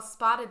two girls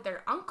spotted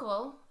their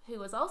uncle, who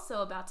was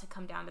also about to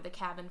come down to the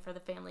cabin for the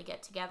family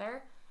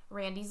get-together,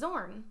 Randy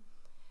Zorn,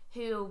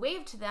 who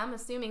waved to them,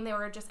 assuming they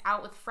were just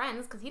out with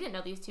friends, because he didn't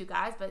know these two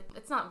guys, but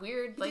it's not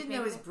weird. He didn't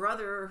know his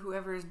brother or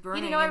whoever is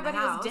burning in the house. He didn't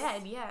know everybody was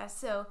dead, yeah.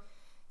 So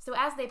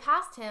as they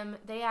passed him,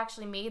 they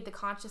actually made the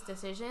conscious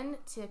decision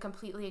to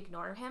completely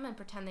ignore him and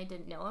pretend they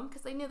didn't know him,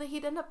 because they knew that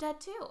he'd end up dead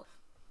too.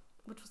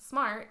 Which was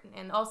smart,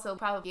 and also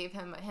probably gave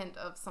him a hint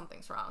of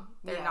something's wrong.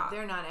 They're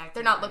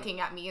not looking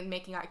at me and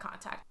making eye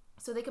contact.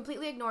 So they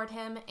completely ignored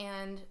him,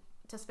 and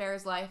to spare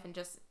his life, and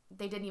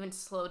they didn't even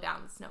slow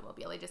down the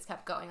snowmobile. They just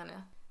kept going on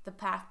the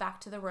path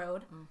back to the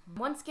road. Mm-hmm.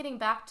 Once getting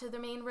back to the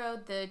main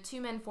road, the two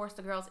men forced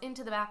the girls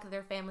into the back of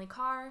their family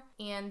car,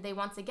 and they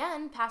once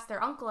again passed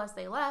their uncle as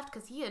they left,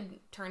 because he had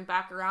turned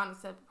back around and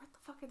said, "What the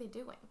fuck are they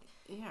doing?"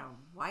 Yeah,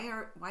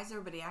 why is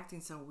everybody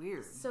acting so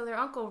weird? So their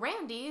uncle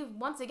Randy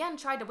once again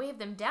tried to wave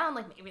them down,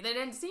 like maybe they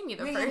didn't see me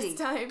the first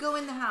time. Go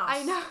in the house.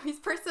 I know, he's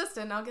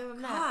persistent. I'll give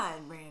him that.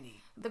 God, Randy.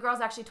 The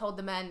girls actually told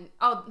the men,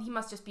 "Oh, he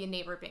must just be a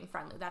neighbor being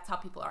friendly. That's how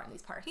people are in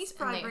these parts." He's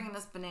probably bringing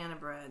us banana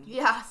bread.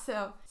 Yeah.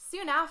 So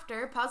soon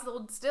after,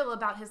 puzzled still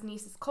about his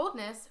niece's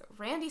coldness,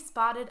 Randy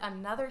spotted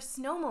another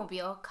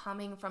snowmobile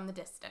coming from the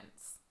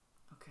distance.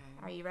 Okay.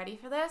 Are you ready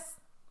for this?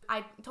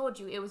 I told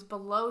you it was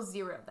below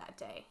zero that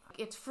day.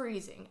 It's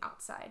freezing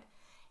outside.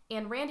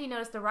 And Randy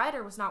noticed the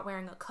rider was not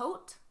wearing a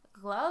coat,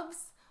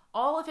 gloves,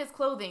 all of his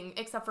clothing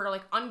except for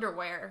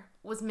underwear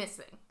was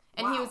missing.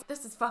 And wow.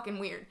 This is fucking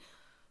weird.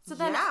 So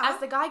then as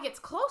the guy gets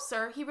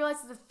closer, he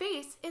realizes his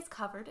face is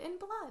covered in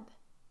blood.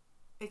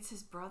 It's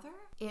his brother?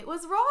 It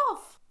was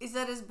Rolf. Is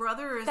that his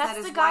brother or is That's that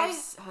his the guy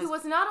wife's husband? Who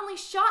was not only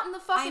shot in the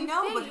fucking face.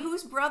 I know, but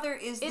whose brother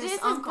is this uncle?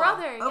 It is his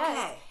brother,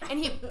 yes. Okay.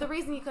 And the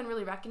reason he couldn't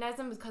really recognize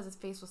him is because his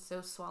face was so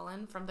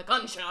swollen from the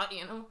gunshot,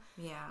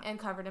 Yeah. And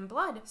covered in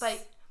blood.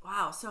 But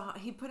wow, so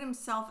he put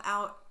himself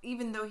out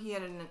even though he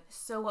had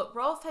So what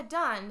Rolf had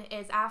done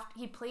is after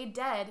he played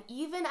dead,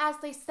 even as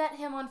they set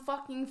him on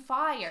fucking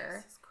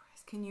fire. Jesus Christ.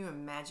 Can you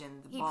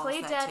imagine the he balls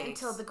played that dead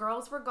takes? until the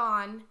girls were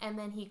gone, and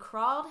then he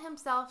crawled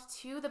himself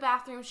to the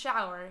bathroom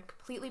shower,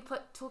 completely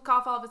took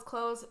off all of his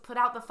clothes, put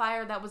out the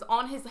fire that was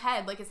on his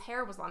head, like his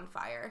hair was on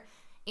fire,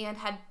 and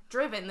had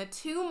driven the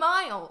 2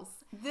 miles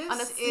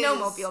on a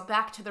snowmobile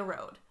back to the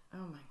road.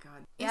 Oh my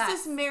God. Yes.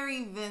 This is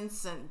Mary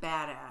Vincent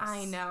badass.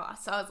 I know.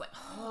 So I was like,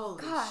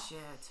 holy God.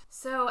 shit.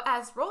 So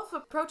as Rolf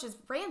approaches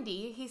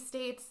Randy, he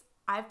states,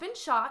 "I've been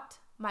shot,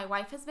 my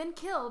wife has been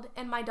killed,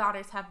 and my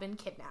daughters have been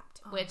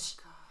kidnapped." Which,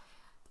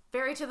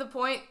 very to the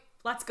point,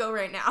 let's go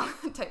right now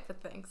type of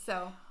thing. So,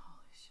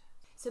 holy shit.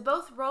 So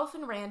both Rolf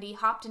and Randy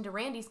hopped into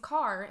Randy's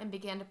car and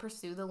began to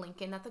pursue the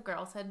Lincoln that the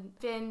girls had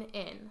been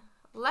in.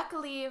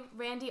 Luckily,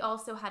 Randy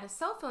also had a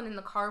cell phone in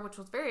the car, which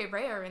was very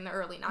rare in the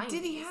early 90s.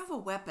 Did he have a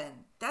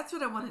weapon? That's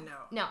what I want to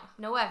know.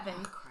 No weapon.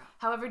 Oh, crap.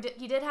 However,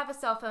 he did have a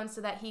cell phone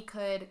so that he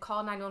could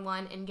call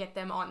 911 and get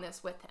them on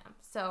this with him.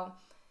 So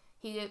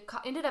he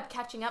ended up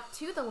catching up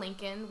to the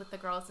Lincoln with the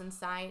girls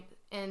inside,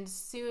 and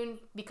soon,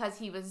 because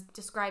he was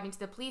describing to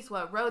the police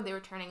what road they were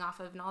turning off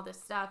of and all this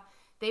stuff,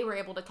 they were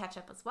able to catch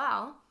up as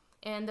well.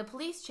 And the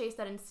police chase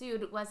that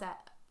ensued was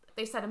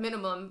they said a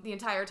minimum the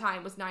entire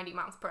time was 90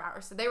 miles per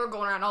hour. So they were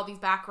going around all these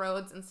back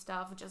roads and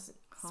stuff, just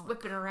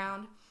whipping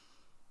around,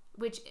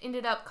 which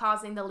ended up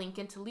causing the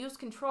Lincoln to lose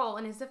control.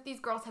 And as if these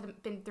girls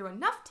hadn't been through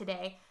enough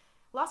today,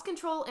 lost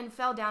control and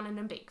fell down an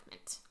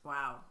embankment.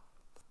 Wow.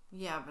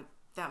 Yeah, but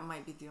that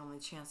might be the only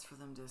chance for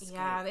them to escape.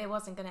 Yeah, it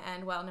wasn't going to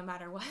end well no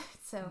matter what.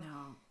 So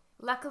no.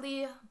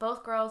 Luckily,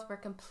 both girls were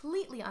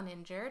completely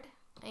uninjured,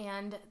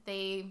 and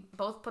they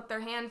both put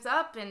their hands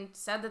up and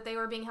said that they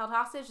were being held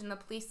hostage, and the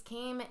police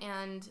came,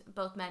 and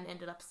both men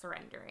ended up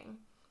surrendering.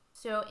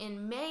 So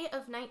in May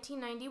of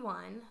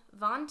 1991,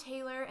 Von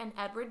Taylor and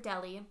Edward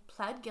Deli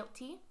pled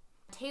guilty.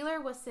 Taylor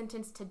was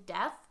sentenced to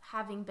death,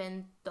 having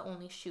been the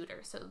only shooter.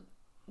 So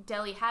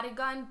Deli had a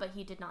gun, but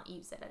he did not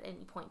use it at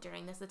any point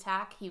during this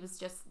attack. He was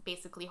just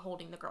basically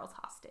holding the girls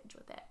hostage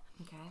with it.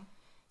 Okay.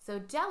 So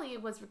Deli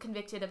was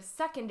convicted of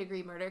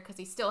second-degree murder because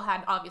he still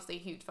had, obviously, a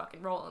huge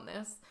fucking role in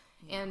this,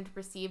 and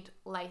received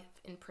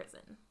life in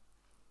prison.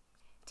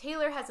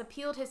 Taylor has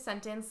appealed his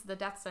sentence, the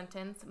death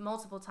sentence,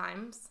 multiple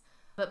times,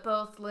 but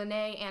both Lene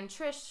and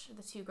Trish,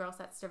 the two girls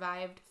that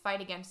survived, fight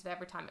against it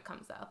every time it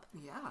comes up.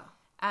 Yeah.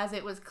 As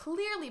it was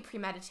clearly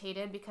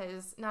premeditated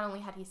because not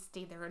only had he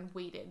stayed there and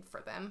waited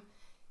for them,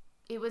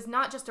 it was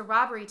not just a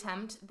robbery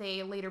attempt,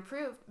 they later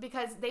proved,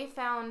 because they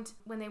found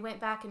when they went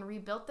back and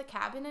rebuilt the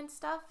cabin and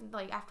stuff,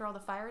 like after all the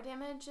fire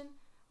damage and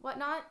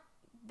whatnot,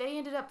 they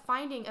ended up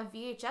finding a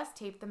VHS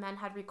tape the men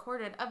had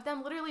recorded of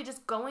them literally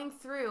just going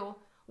through,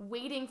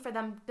 waiting for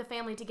the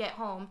family to get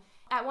home.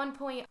 At one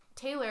point,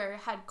 Taylor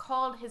had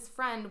called his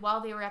friend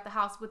while they were at the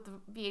house with the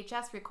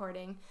VHS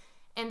recording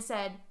and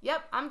said,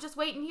 "Yep, I'm just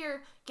waiting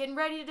here, getting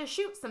ready to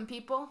shoot some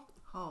people."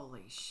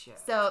 Holy shit.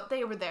 So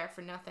they were there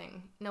for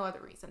nothing, no other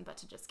reason but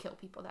to just kill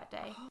people that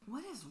day.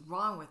 What is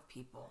wrong with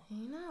people?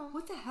 You know.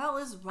 What the hell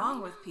is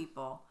wrong with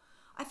people?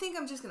 I think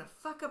I'm just going to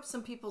fuck up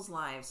some people's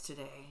lives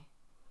today.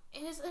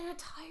 It is an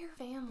entire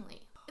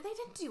family. They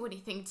didn't do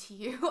anything to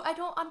you. I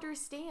don't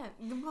understand.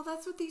 Well,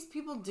 that's what these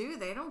people do.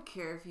 They don't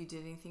care if you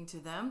did anything to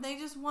them. They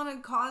just want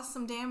to cause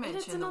some damage in the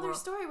world. It's another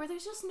story where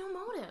there's just no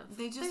motive.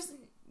 They just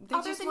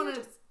want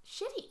to...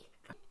 shitty.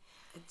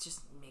 It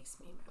just makes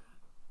me mad.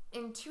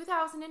 In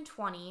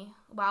 2020,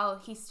 while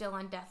he's still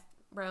on death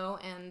row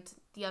and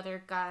the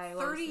other guy...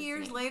 30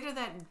 years later,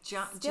 that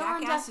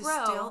jackass is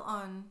still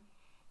on...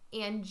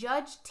 And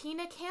Judge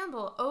Tina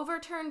Campbell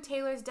overturned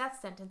Taylor's death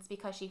sentence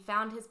because she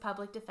found his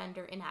public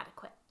defender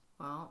inadequate.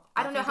 Well,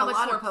 I don't know how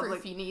much more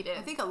proof you needed.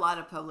 I think a lot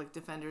of public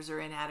defenders are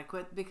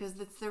inadequate because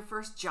it's their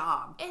first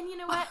job. And you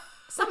know what?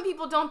 Some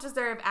people don't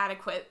deserve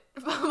adequate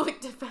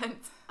public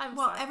defense.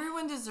 Well,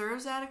 everyone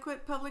deserves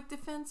adequate public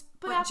defense,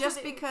 but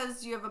just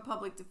because you have a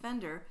public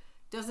defender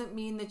doesn't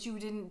mean that you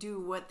didn't do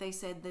what they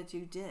said that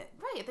you did.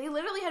 Right. They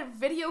literally had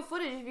video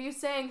footage of you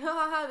saying, "Ha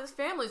ha ha, this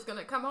family's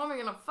gonna come home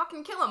and gonna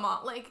fucking kill them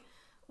all." Like,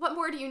 what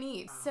more do you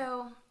need?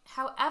 So,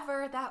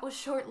 however, that was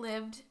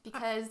short-lived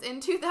because in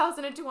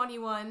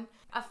 2021,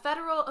 a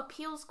federal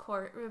appeals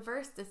court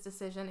reversed this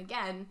decision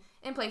again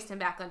and placed him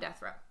back on death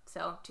row.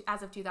 So,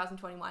 as of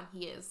 2021,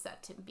 he is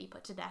set to be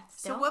put to death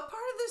still. So, what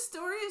part of this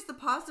story is the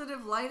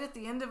positive light at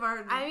the end of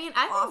our I think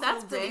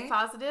that's pretty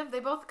positive.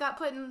 They both got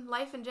put in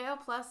life in jail,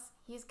 plus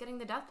he's getting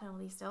the death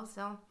penalty still,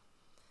 so...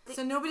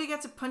 So nobody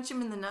got to punch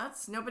him in the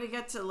nuts? Nobody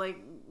got to, like,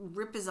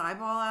 rip his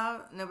eyeball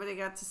out? Nobody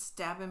got to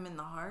stab him in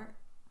the heart?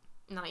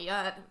 Not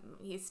yet.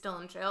 He's still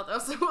in jail, though,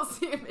 so we'll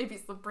see if maybe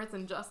some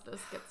prison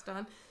justice gets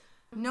done.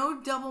 No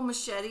double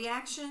machete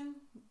action?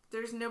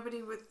 There's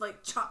nobody with,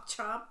 like, chop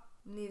chop?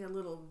 Need a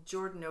little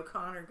Jordan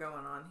O'Connor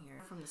going on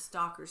here from the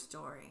Stalker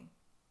story.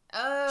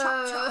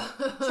 Chop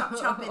chop. Chop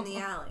chop in the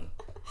alley.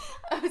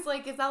 I was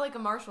like, is that like a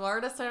martial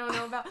artist I don't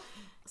know about?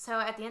 So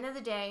at the end of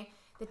the day,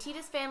 the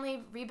Tiede's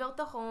family rebuilt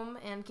the home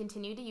and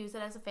continued to use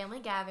it as a family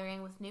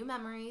gathering with new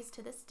memories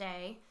to this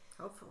day.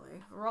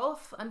 Hopefully.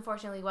 Rolf,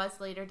 unfortunately,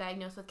 was later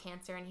diagnosed with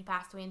cancer and he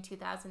passed away in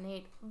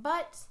 2008.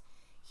 But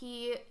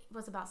he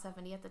was about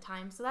 70 at the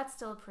time, so that's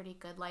still a pretty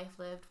good life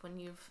lived when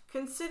you've...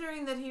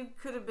 Considering that he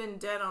could have been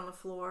dead on the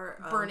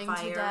floor, burning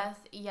to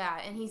death. Yeah,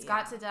 and he's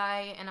got to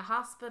die in a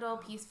hospital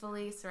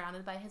peacefully,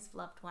 surrounded by his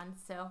loved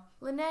ones. So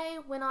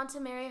Lene went on to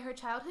marry her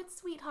childhood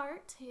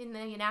sweetheart, and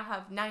they now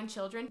have 9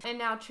 children. And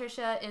now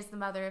Trisha is the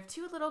mother of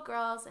 2 little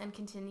girls and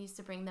continues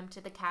to bring them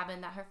to the cabin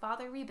that her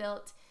father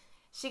rebuilt.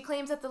 She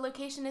claims that the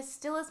location is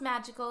still as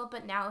magical,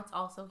 but now it's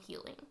also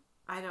healing.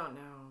 I don't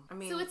know. I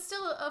mean... So it's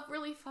still a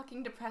really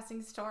fucking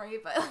depressing story,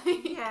 but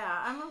like...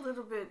 Yeah, I'm a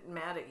little bit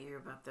mad at you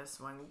about this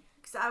one.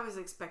 Because I was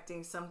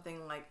expecting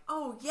something like,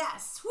 oh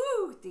yes,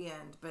 woo, at the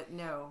end, but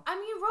no. I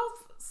mean,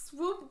 Rolf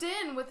swooped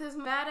in with his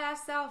badass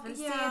self and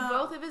saved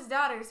both of his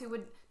daughters who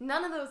would...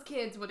 None of those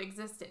kids would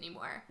exist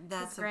anymore.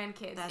 That's his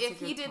grandkids. If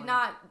he did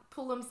not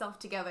pull himself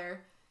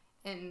together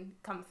and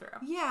come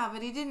through. Yeah,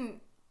 but he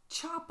didn't...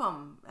 chop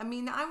them. I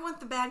mean, I want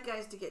the bad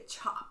guys to get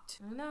chopped.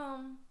 I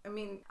know. I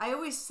mean, I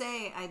always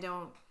say I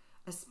don't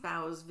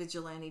espouse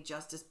vigilante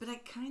justice, but I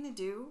kind of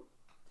do.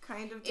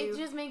 It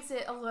just makes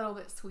it a little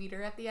bit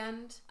sweeter at the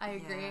end. I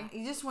agree.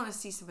 You just want to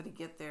see somebody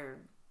get their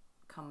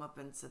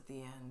comeuppance at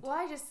the end.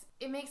 Well,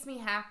 it makes me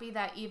happy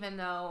that even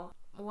though,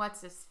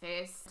 what's his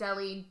face,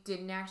 Deli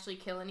didn't actually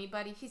kill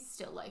anybody, he's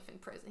still life in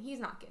prison. He's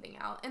not getting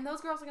out. And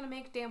those girls are going to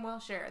make damn well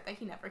sure that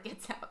he never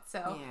gets out,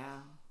 so. Yeah.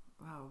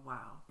 Oh,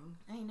 wow.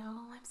 I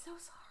know. I'm so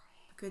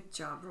sorry. Good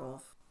job,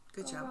 Rolf.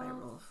 Good job by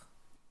Rolf.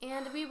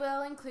 And we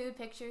will include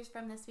pictures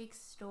from this week's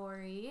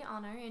story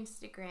on our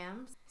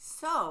Instagrams.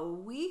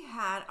 So, we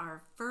had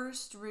our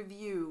first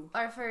review.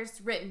 Our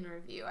first written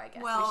review, I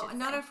guess. Well,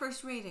 not our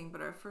first rating,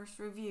 but our first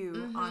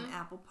review on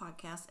Apple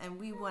Podcasts. And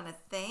we want to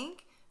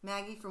thank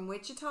Maggie from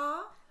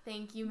Wichita.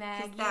 Thank you,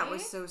 Maggie. Because that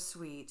was so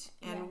sweet.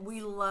 And yes.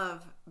 we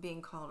love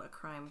being called a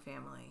crime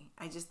family.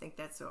 I just think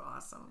that's so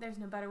awesome. There's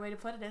no better way to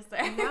put it, is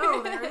there?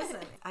 No, there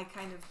isn't. I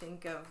kind of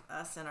think of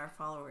us and our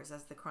followers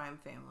as the crime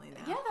family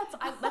now.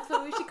 Yeah, that's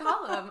what we should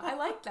call them. I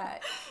like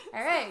that.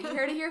 All right, you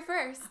heard it here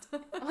first.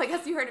 Well, I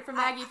guess you heard it from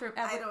Maggie.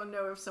 I don't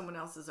know if someone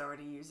else is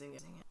already using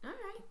it. All right.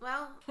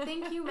 Well,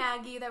 thank you,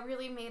 Maggie. That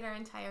really made our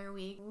entire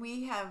week.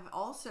 We have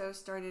also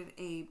started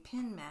a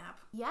pin map.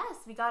 Yes,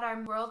 we got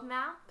our world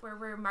map where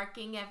we're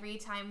marking every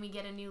time we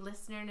get a new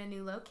listener in a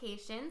new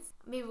locations.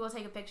 Maybe we'll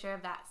take a picture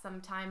of that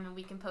sometime and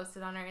we can post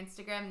it on our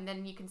Instagram and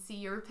then you can see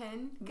your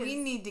pin. We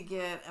need to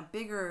get a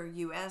bigger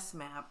U.S.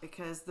 map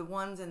because the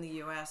ones in the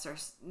U.S.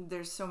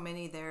 there's so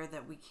many there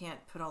that we can't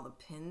put all the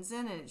pins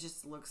in and it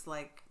just looks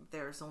like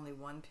there's only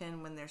one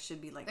pin when there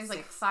should be like there's 6.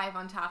 Like 5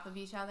 on top of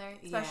each other,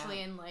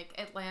 especially in like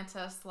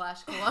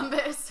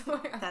Atlanta/Columbus.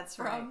 Where That's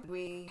I'm right. from.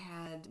 We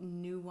had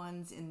new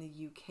ones in the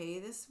U.K.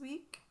 this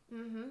week.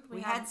 Mm-hmm.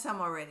 We had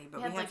some already, but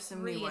we have like some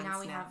 3 new ones and now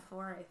we now. have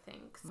 4, I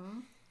think. Mm-hmm.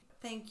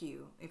 Thank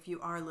you if you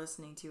are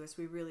listening to us.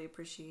 We really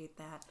appreciate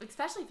that.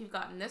 Especially if you've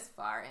gotten this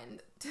far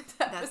into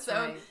the episode. That's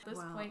right. At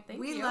this point,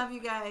 thank you. We love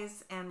you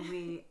guys and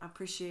we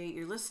appreciate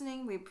your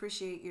listening. We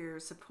appreciate your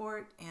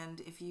support.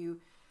 And if you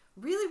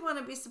really want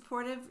to be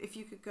supportive, if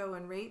you could go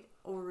and rate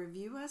or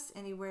review us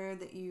anywhere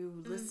that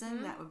you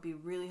listen, that would be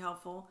really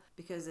helpful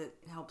because it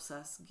helps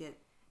us get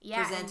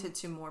presented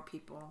to more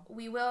people.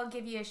 We will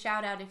give you a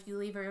shout out if you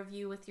leave a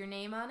review with your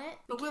name on it.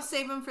 But we'll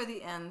save them for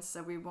the end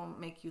so we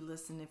won't make you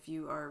listen if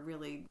you are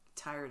really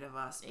tired of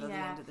us by the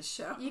end of the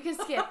show. You can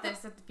skip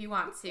this if you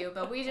want to,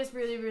 but we just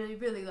really, really,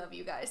 really love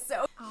you guys.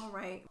 So all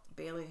right.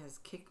 Bailey has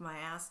kicked my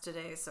ass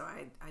today, so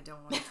I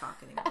don't want to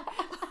talk anymore.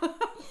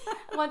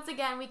 Once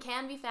again, we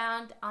can be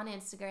found on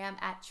Instagram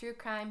at True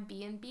Crime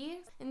BnB.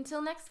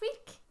 Until next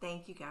week.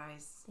 Thank you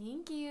guys.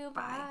 Thank you.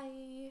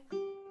 Bye.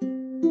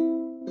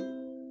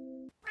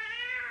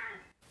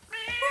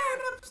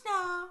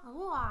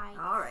 Why?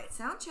 All right,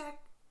 sound check.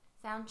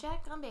 Sound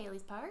check on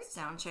Bailey's part.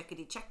 Sound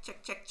checkity check,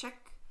 check, check,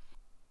 check.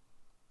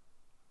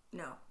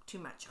 No, too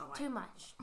much. All right. Too much.